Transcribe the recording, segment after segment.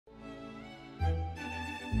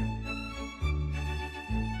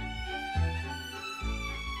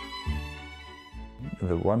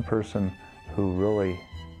The one person who really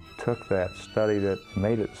took that, studied it,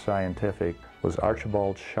 made it scientific was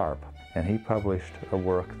Archibald Sharp, and he published a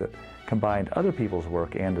work that combined other people's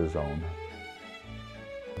work and his own.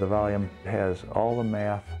 The volume has all the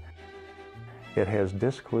math, it has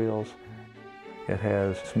disc wheels, it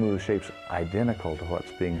has smooth shapes identical to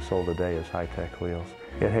what's being sold today as high-tech wheels.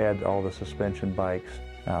 It had all the suspension bikes.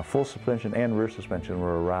 Full suspension and rear suspension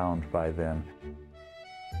were around by then.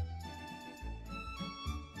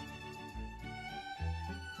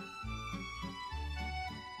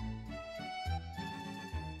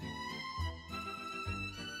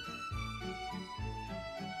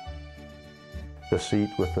 The seat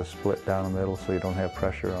with the split down the middle so you don't have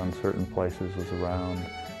pressure on certain places was around.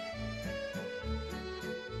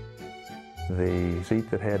 The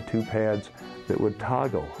seat that had two pads that would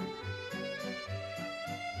toggle.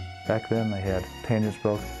 Back then they had tangent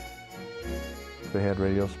spoke, they had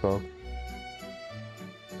radial spoke,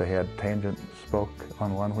 they had tangent spoke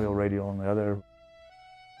on one wheel, radial on the other.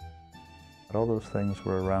 All those things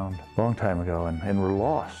were around a long time ago and were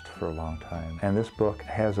lost for a long time. And this book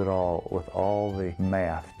has it all with all the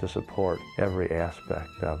math to support every aspect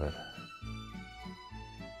of it.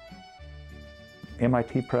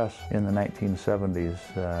 MIT Press in the 1970s,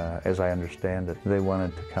 as I understand it, they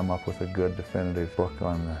wanted to come up with a good definitive book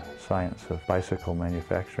on the science of bicycle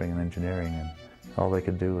manufacturing and engineering, and all they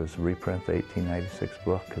could do was reprint the 1896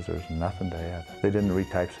 book because there's nothing to add. They didn't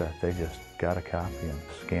retypeset, they just got a copy and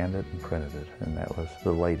scanned it and printed it, and that was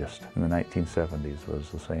the latest in the 1970s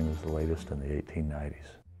was the same as the latest in the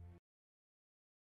 1890s.